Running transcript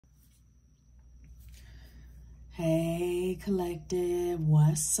Hey collective,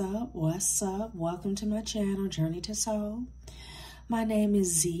 what's up, welcome to my channel Journey to Soul. My name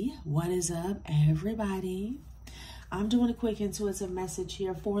is Z. What is up, everybody? I'm doing a quick intuitive message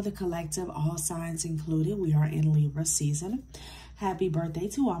here for the collective, all signs included. We are in Libra season. Happy birthday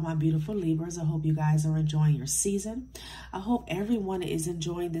to all my beautiful Libras. I hope you guys are enjoying your season. I hope everyone is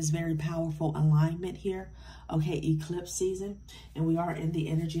enjoying this very powerful alignment here. Okay, eclipse season. And we are in the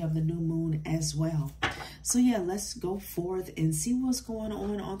energy of the new moon as well. So yeah, let's go forth and see what's going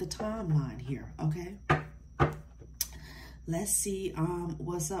on the timeline here, okay? Let's see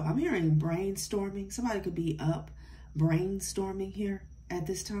what's up. I'm hearing brainstorming. Somebody could be up brainstorming here at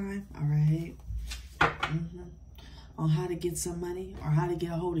this time, all right? On how to get some money or how to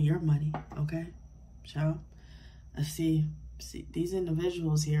get a hold of your money, okay? So, let's see these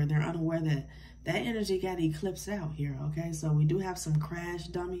individuals here, they're unaware that that energy got eclipsed out here, okay? So we do have some crash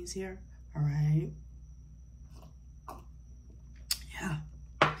dummies here, all right? Yeah.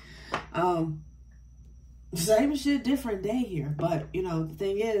 Same shit, different day here. But, you know, the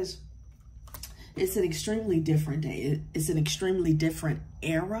thing is, it's an extremely different day. It's an extremely different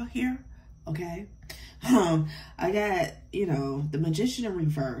era here, okay? I got, you know, the Magician in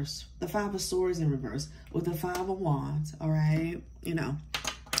reverse, the Five of Swords in reverse, with the Five of Wands, all right? You know,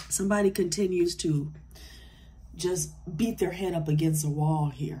 somebody continues to just beat their head up against a wall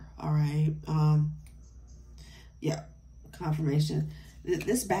here, all right? Yeah, confirmation.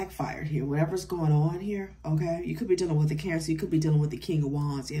 This backfired here. Whatever's going on here, okay? You could be dealing with the Cancer. You could be dealing with the King of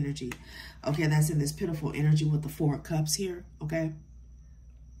Wands energy, okay? That's in this pitiful energy with the Four of Cups here, okay?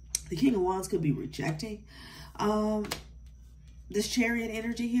 The King of Wands could be rejecting this Chariot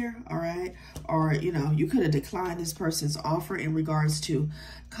energy here, all right? Or, you know, you could have declined this person's offer in regards to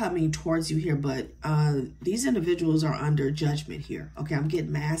coming towards you here, but these individuals are under judgment here, okay? I'm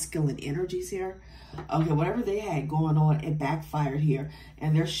getting masculine energies here. Okay, whatever they had going on, it backfired here,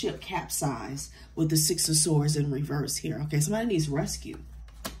 and their ship capsized with the Six of Swords in reverse here, okay? Somebody needs rescue,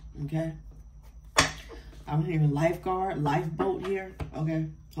 okay? I'm hearing lifeguard, lifeboat here, okay?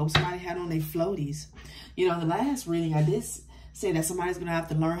 Hope somebody had on their floaties. You know, the last reading, I did say that somebody's going to have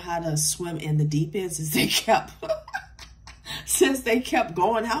to learn how to swim in the deep end since they kept,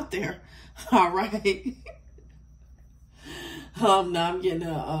 going out there. All right. Now I'm getting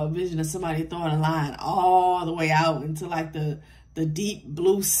a vision of somebody throwing a line all the way out into like the deep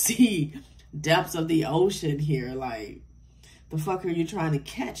blue sea depths of the ocean here. Like, the fuck are you trying to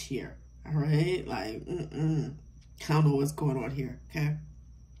catch here? All right. Like, I don't know what's going on here. Okay.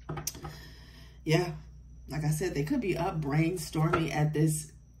 Yeah, like I said, they could be up brainstorming at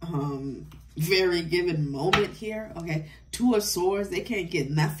this very given moment here, okay? Two of Swords, they can't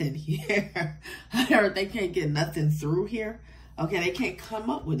get nothing here. I heard they can't get nothing through here, okay? They can't come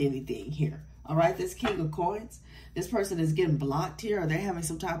up with anything here, all right? This King of Coins, this person is getting blocked here, or they're having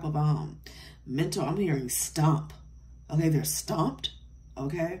some type of mental, I'm hearing stump, okay? They're stumped,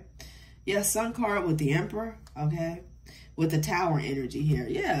 okay? Yeah, Sun card with the Emperor, okay? With the Tower energy here.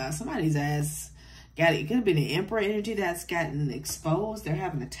 Yeah, somebody's ass got it. It could have been the Emperor energy that's gotten exposed. They're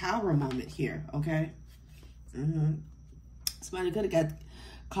having a Tower moment here, okay? Somebody could have got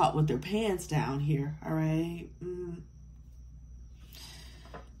caught with their pants down here, all right?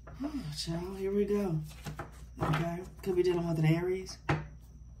 Oh, child, here we go. Okay, could be dealing with an Aries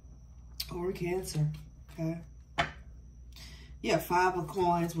or a Cancer, okay? Yeah, Five of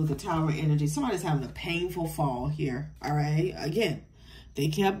Coins with the Tower energy. Somebody's having a painful fall here, all right? Again, they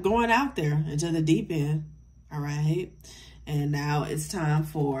kept going out there into the deep end, all right? And now it's time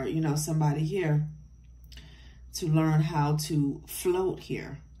for, you know, somebody here to learn how to float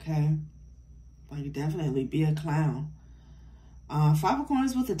here, okay? Like, definitely be a clown. Five of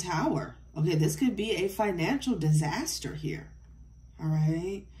Coins with the Tower. Okay, this could be a financial disaster here, all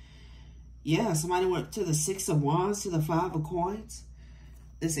right? Yeah, somebody went to the Six of Wands to the Five of Coins.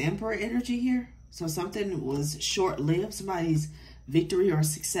 This Emperor energy here. So something was short-lived, somebody's victory or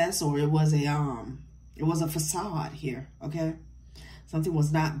success, or it was a facade here, okay? Something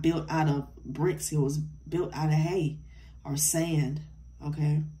was not built out of bricks, it was built out of hay or sand,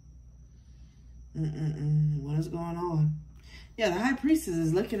 okay? What is going on? Yeah, the High Priestess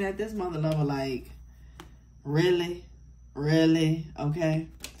is looking at this mother lover like, really? Really? Okay?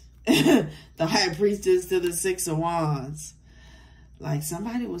 The High Priestess to the Six of Wands. Like,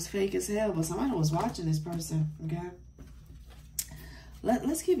 somebody was fake as hell, but somebody was watching this person, okay?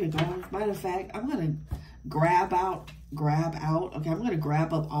 Let's keep it going. Matter of fact, I'm going to grab out, okay? I'm going to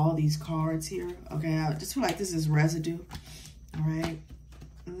grab up all these cards here, okay? I just feel like this is residue, all right?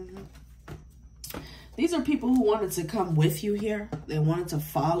 These are people who wanted to come with you here. They wanted to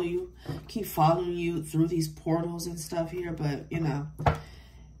follow you, keep following you through these portals and stuff here. But, you know,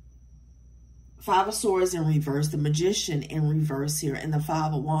 Five of Swords in reverse, the Magician in reverse here, and the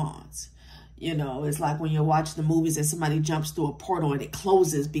Five of Wands. You know, it's like when you watch the movies and somebody jumps through a portal and it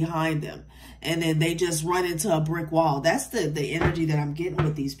closes behind them. And then they just run into a brick wall. That's the energy that I'm getting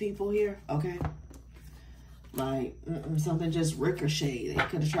with these people here, okay? Like, something just ricocheted. They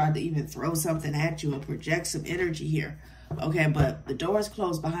could have tried to even throw something at you and project some energy here. Okay, but the door is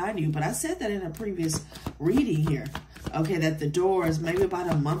closed behind you. But I said that in a previous reading here. Okay, that the doors, maybe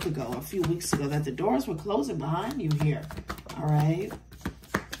about a month ago, a few weeks ago, that the doors were closing behind you here. All right.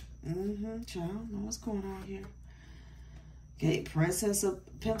 Child, know what's going on here. Okay, Princess of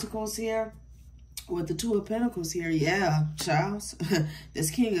Pentacles here with the Two of Pentacles here. Yeah, child. This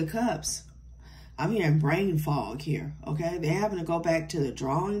King of Cups. I'm hearing brain fog here, okay? They're having to go back to the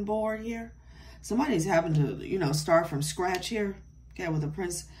drawing board here. Somebody's having to, you know, start from scratch here. Okay, with the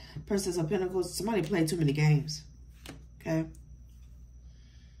Princess of Pentacles. Somebody played too many games, okay?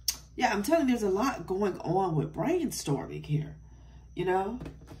 Yeah, I'm telling you, there's a lot going on with brainstorming here, you know?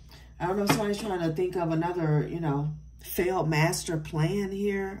 I don't know if somebody's trying to think of another, you know, failed master plan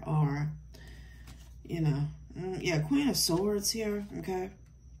here, or, you know, yeah, Queen of Swords here, okay?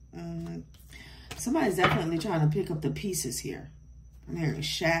 Somebody's definitely trying to pick up the pieces here. I'm hearing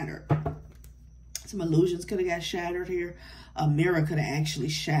shattered. Some illusions could have got shattered here. A mirror could have actually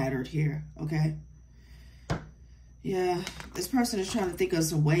shattered here, okay? Yeah, this person is trying to think of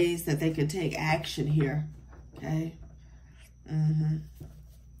some ways that they could take action here, okay?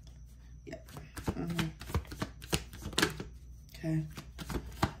 Okay.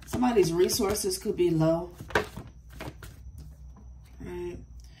 Somebody's resources could be low. Right.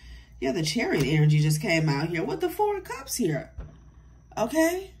 Yeah, the Chariot energy just came out here with the Four of Cups here.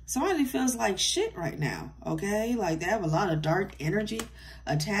 Okay. Somebody feels like shit right now. Okay. Like they have a lot of dark energy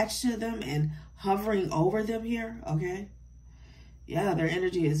attached to them and hovering over them here. Okay. Yeah, their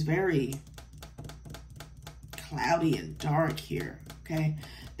energy is very cloudy and dark here. Okay.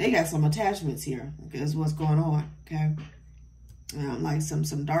 They got some attachments here. Because what's going on. Okay. Like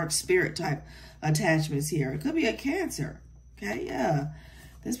some dark spirit type attachments here. It could be a Cancer. Okay. Yeah.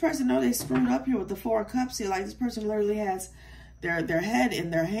 This person know they screwed up here with the Four of Cups here. Like this person literally has their head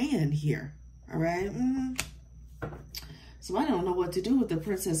in their hand here. All right. So I don't know what to do with the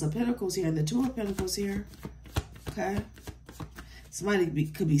Princess of Pentacles here and the Two of Pentacles here. Okay. Somebody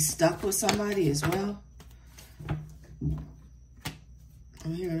could be stuck with somebody as well.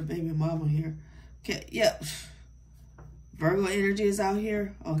 I'm hearing a baby mama here. Okay. Yep. Virgo energy is out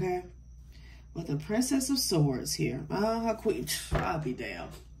here. Okay. With the Princess of Swords here. Her Queen. I'll be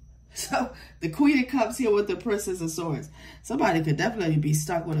damned. So, the Queen of Cups here with the Princess of Swords. Somebody could definitely be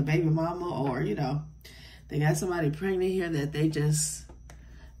stuck with a baby mama, or, you know, they got somebody pregnant here that they just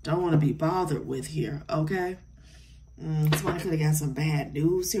don't want to be bothered with here. Okay. Somebody could have got some bad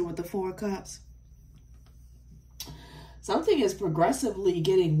news here with the Four of Cups. Something is progressively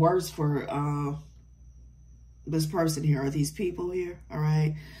getting worse for this person here, or these people here. All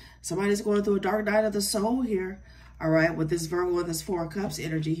right. Somebody's going through a dark night of the soul here. All right. With this Virgo and this Four of Cups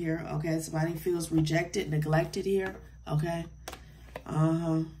energy here. Okay. Somebody feels rejected, neglected here. Okay.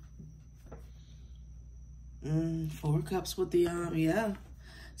 Four of Cups with the, yeah.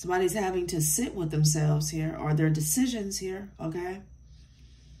 Somebody's having to sit with themselves here, or their decisions here. Okay.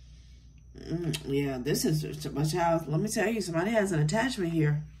 Yeah, this is my child. Let me tell you, somebody has an attachment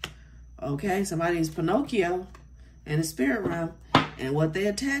here. Okay, somebody's Pinocchio in the spirit realm, and what they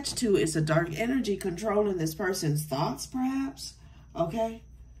attach to is a dark energy controlling this person's thoughts, perhaps. Okay.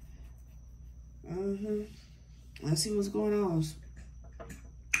 Let's see what's going on.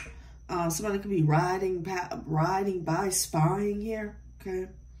 Somebody could be riding by spying here. Okay.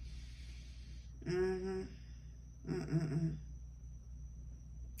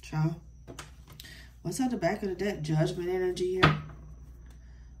 Child. What's at the back of the deck? Judgment energy here.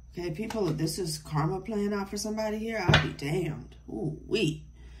 Okay, people, this is karma playing out for somebody here. I'll be damned. Ooh, wee.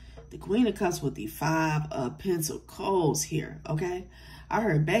 The Queen of Cups with the Five of Pentacles here. Okay. I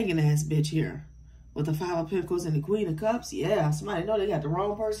heard begging ass bitch here with the Five of Pentacles and the Queen of Cups. Yeah, somebody know they got the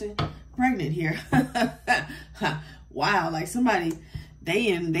wrong person pregnant here. Wow, like somebody, they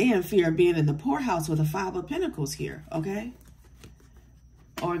in fear of being in the poorhouse with a Five of Pentacles here. Okay.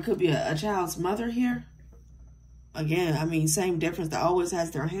 Or it could be a child's mother here. Again, I mean, same difference. That always has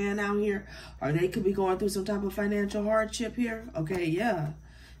their hand out here. Or they could be going through some type of financial hardship here. Okay, yeah.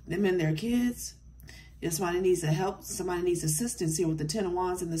 Them and their kids. If somebody needs help, somebody needs assistance here with the Ten of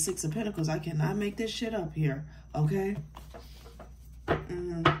Wands and the Six of Pentacles. I cannot make this shit up here. Okay?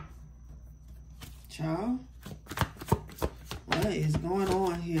 Child. What is going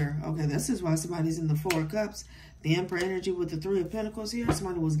on here? Okay, this is why somebody's in the Four of Cups. The Emperor energy with the Three of Pentacles here.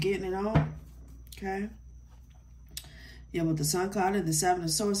 Somebody was getting it on. Okay. Yeah, with the Sun card and the Seven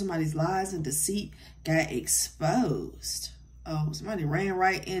of Swords, somebody's lies and deceit got exposed. Oh, somebody ran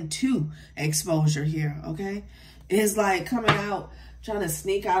right into exposure here, okay? It's like coming out, trying to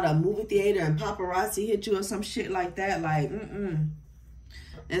sneak out a movie theater and paparazzi hit you or some shit like that. Like,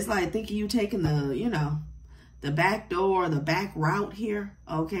 It's like thinking you taking the, you know, the back door, the back route here,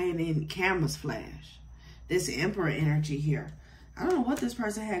 okay? And then cameras flash. This Emperor energy here. I don't know what this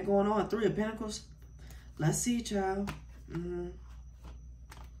person had going on. Three of Pentacles. Let's see, child.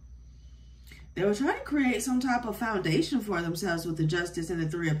 They were trying to create some type of foundation for themselves with the Justice and the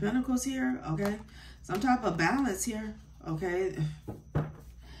Three of Pentacles here, okay? Some type of balance here, okay?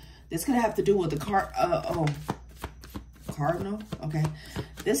 This could have to do with the Cardinal, okay?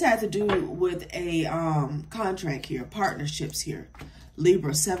 This had to do with a contract here, partnerships here.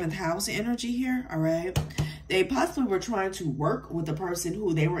 Libra, 7th house energy here, all right? They possibly were trying to work with the person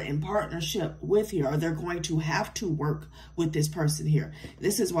who they were in partnership with here, or they're going to have to work with this person here.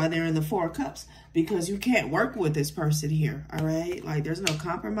 This is why they're in the Four of Cups, because you can't work with this person here, all right? Like, there's no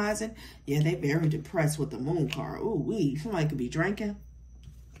compromising. Yeah, they very depressed with the Moon card. Ooh, somebody could be drinking.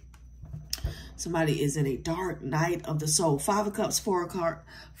 Somebody is in a dark night of the soul. 5 of Cups, 4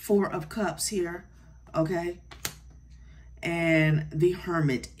 of Cups here, okay? And the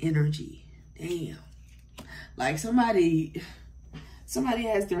Hermit energy. Damn. Like somebody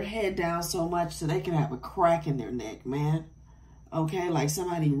has their head down so much so they can have a crack in their neck, man. Okay? Like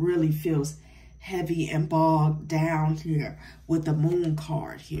somebody really feels heavy and bogged down here with the Moon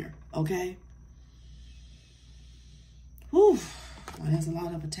card here. Okay? Whew. Well, there's a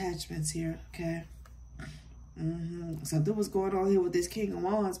lot of attachments here. Okay? Something was going on here with this King of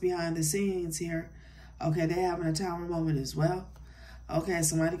Wands behind the scenes here. Okay, they're having a tower moment as well. Okay,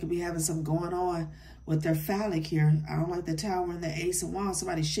 somebody could be having something going on with their phallic here. I don't like the Tower and the Ace of Wands.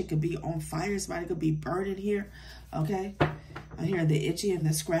 Somebody's shit could be on fire. Somebody could be burning here. Okay, I'm hearing the itchy and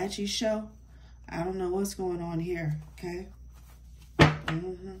the scratchy show. I don't know what's going on here. Okay.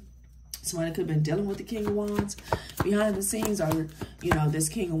 Somebody could have been dealing with the King of Wands behind the scenes, or, you know, this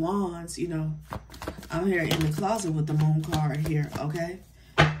King of Wands, you know, I'm here in the closet with the Moon card here. Okay.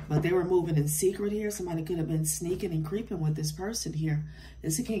 But they were moving in secret here. Somebody could have been sneaking and creeping with this person here.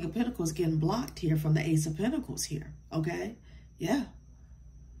 This the King of Pentacles getting blocked here from the Ace of Pentacles here. Okay? Yeah.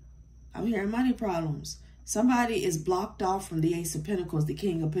 I'm hearing money problems. Somebody is blocked off from the Ace of Pentacles, the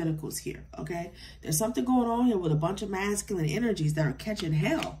King of Pentacles here. Okay? There's something going on here with a bunch of masculine energies that are catching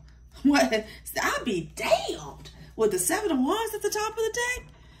hell. What? I'd be damned with the 7 of Wands at the top of the deck.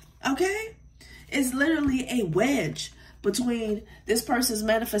 Okay? It's literally a wedge between this person's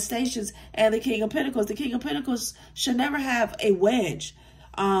manifestations and the King of Pentacles. The King of Pentacles should never have a wedge,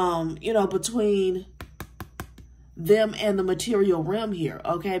 you know, between them and the material realm here,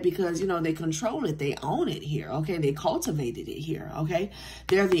 okay? Because, you know, they control it. They own it here, okay? They cultivated it here, okay?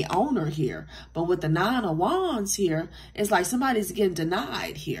 They're the owner here. But with the 9 of Wands here, it's like somebody's getting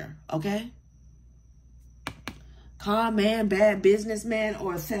denied here, okay? Con man, bad businessman,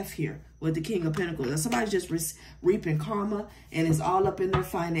 or a theft here with the King of Pentacles. And somebody's just reaping karma, and it's all up in their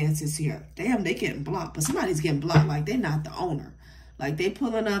finances here. Damn, they getting blocked. But somebody's getting blocked like they're not the owner. Like they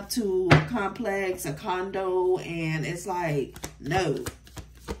pulling up to a complex, a condo, and it's like, no.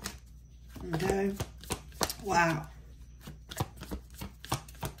 Okay? Wow.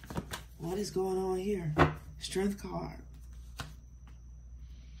 What is going on here? Strength card.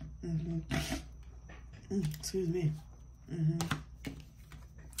 Excuse me.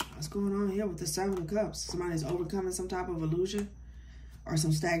 What's going on here with the 7 of Cups? Somebody's overcoming some type of illusion or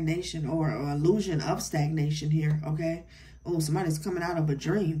some stagnation, or illusion of stagnation here, okay? Oh, somebody's coming out of a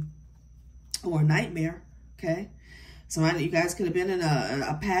dream or a nightmare, okay? Somebody, you guys could have been in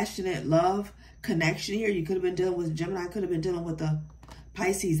a passionate love connection here. You could have been dealing with Gemini, could have been dealing with the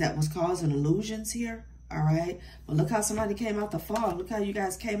Pisces that was causing illusions here. All right. But look how somebody came out the fog. Look how you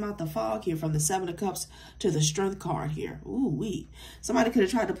guys came out the fog here from the 7 of Cups to the Strength card here. Ooh, wee. Somebody could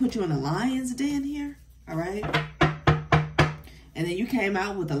have tried to put you in a lion's den here. All right. And then you came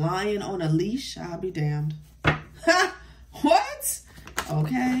out with a lion on a leash. I'll be damned. Ha! What?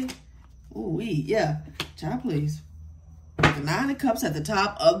 Okay. Ooh, wee. Yeah. Child, please. With the 9 of Cups at the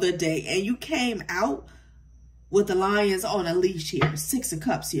top of the day. And you came out with the lions on a leash here. 6 of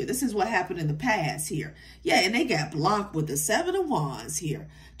Cups here. This is what happened in the past here. Yeah, and they got blocked with the 7 of Wands here.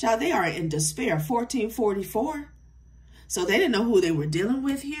 Child, they are in despair. 1444. So they didn't know who they were dealing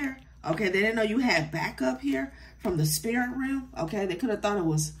with here. Okay, they didn't know you had backup here from the spirit realm. Okay, they could have thought it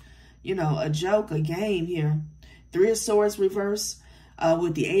was, you know, a joke, a game here. 3 of Swords reverse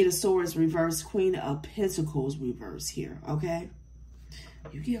with the 8 of Swords reverse, Queen of Pentacles reverse here, okay?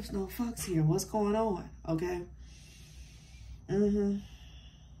 You give no fucks here. What's going on, okay?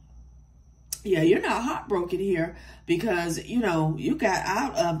 Yeah, you're not heartbroken here because, you know, you got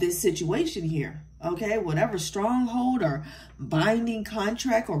out of this situation here, okay? Whatever stronghold or binding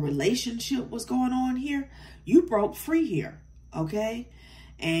contract or relationship was going on here, you broke free here, okay?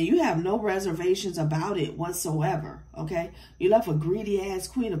 And you have no reservations about it whatsoever, okay? You left a greedy-ass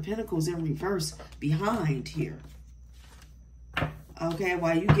Queen of Pentacles in reverse behind here, okay?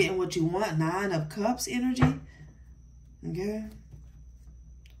 While you getting what you want, 9 of Cups energy, okay?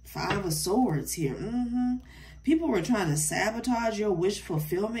 5 of Swords here. People were trying to sabotage your wish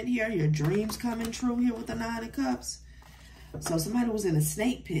fulfillment here. Your dreams coming true here with the 9 of Cups. So somebody was in a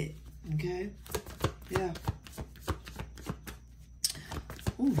snake pit. Okay. Yeah.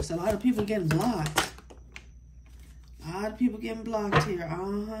 Ooh, so a lot of people getting blocked. A lot of people getting blocked here.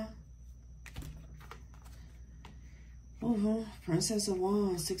 Princess of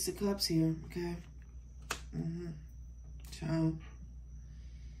Wands, 6 of Cups here. Okay. Child.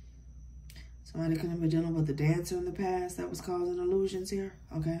 Somebody could have been dealing with a dancer in the past that was causing illusions here.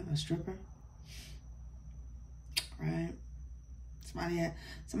 Okay, a stripper. Right.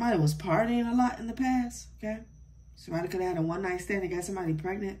 Somebody was partying a lot in the past. Okay. Somebody could have had a one-night stand and got somebody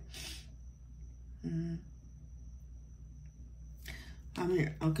pregnant. I'm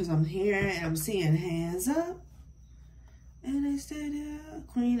here because I'm here and I'm seeing hands up. And they said,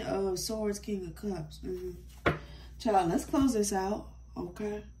 Queen of Swords, King of Cups. Child, let's close this out.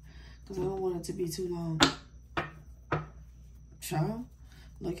 Okay. Because I don't want it to be too long. Child,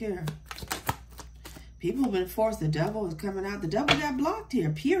 look here. People have been forced. The devil is coming out. The devil got blocked here,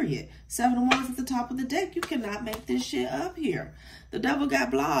 period. 7 of Wands at the top of the deck. You cannot make this shit up here. The devil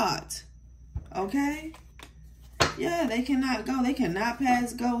got blocked. Okay? Yeah, they cannot go. They cannot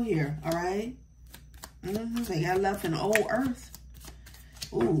pass go here. All right? They got left in old earth.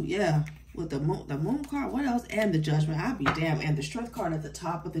 Ooh, yeah. With the moon card, what else? And the Judgment. I'll be damn. And the Strength card at the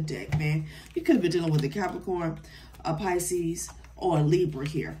top of the deck, man. You could have been dealing with the Capricorn, a Pisces, or a Libra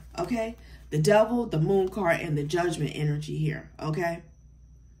here, okay? The Devil, the Moon card, and the Judgment energy here, okay?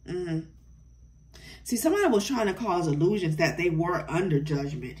 See, somebody was trying to cause illusions that they were under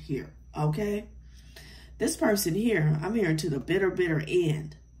judgment here, okay? This person here, I'm hearing to the bitter, bitter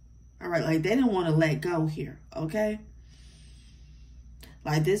end. All right, like they didn't want to let go here, okay?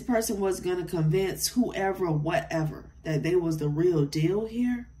 Like this person was going to convince whoever, whatever, that they was the real deal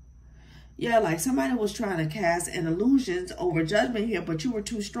here. Yeah, like somebody was trying to cast an illusions over judgment here, but you were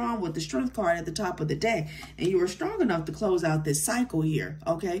too strong with the Strength card at the top of the deck. And you were strong enough to close out this cycle here,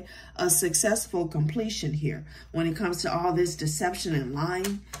 okay? A successful completion here when it comes to all this deception and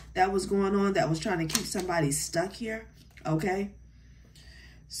lying that was going on, that was trying to keep somebody stuck here, okay?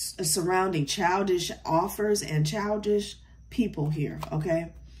 Surrounding childish offers and childish people here,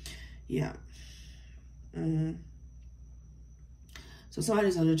 okay? Yeah. So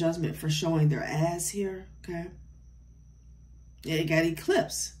somebody's under judgment for showing their ass here, okay? Yeah, it got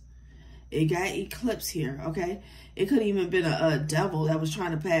eclipse. It got eclipse here, okay? It could even been a devil that was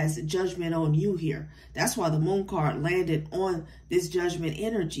trying to pass judgment on you here. That's why the Moon card landed on this judgment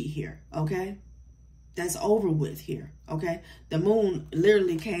energy here, okay? That's over with here, okay? The Moon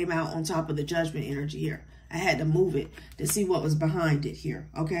literally came out on top of the judgment energy here. I had to move it to see what was behind it here,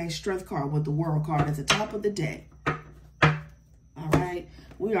 okay? Strength card with the World card at the top of the deck. All right?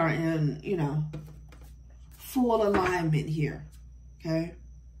 We are in, you know, full alignment here, okay?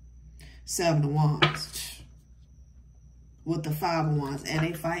 7 of Wands with the 5 of Wands, and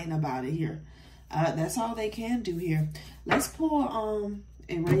they fighting about it here. That's all they can do here. Let's pull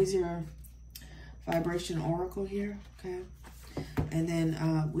a Raise Your Vibration Oracle here, okay? And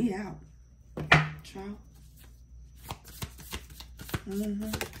then we out. Ciao.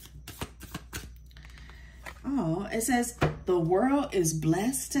 Oh, it says the world is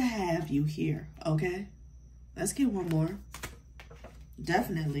blessed to have you here, okay? Let's get one more.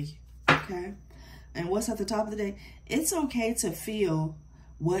 Definitely, okay? And what's at the top of the day? It's okay to feel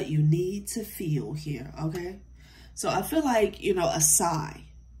what you need to feel here, okay? So I feel like, you know, a sigh,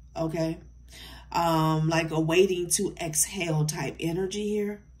 okay? Like a waiting to exhale type energy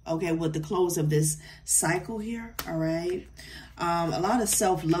here, okay, with the close of this cycle here, all right? A lot of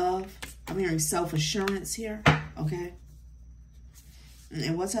self-love. I'm hearing self-assurance here, okay?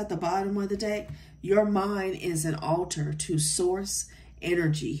 And what's at the bottom of the deck? Your mind is an altar to source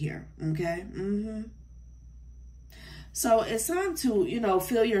energy here, okay? So it's time to, you know,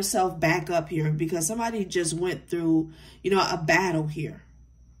 fill yourself back up here because somebody just went through, you know, a battle here,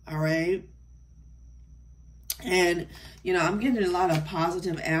 All right. And, you know, I'm getting a lot of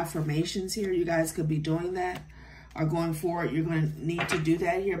positive affirmations here. You guys could be doing that or going forward. You're going to need to do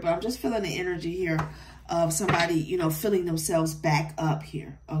that here. But I'm just feeling the energy here of somebody, you know, filling themselves back up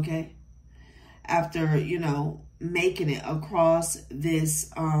here. Okay. After, you know, making it across this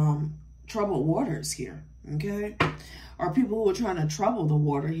troubled waters here. Okay. Or people who are trying to trouble the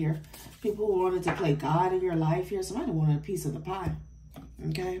water here. People who wanted to play God in your life here. Somebody wanted a piece of the pie.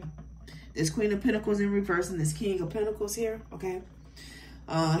 Okay. This Queen of Pentacles in reverse and this King of Pentacles here. Okay.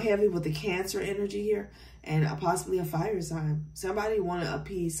 Heavy with the Cancer energy here. And possibly a fire sign. Somebody wanted a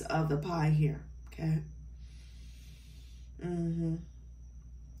piece of the pie here. Okay.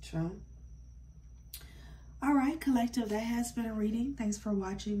 So. All right, collective. That has been a reading. Thanks for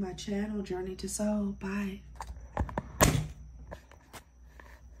watching my channel, Journey to Soul. Bye.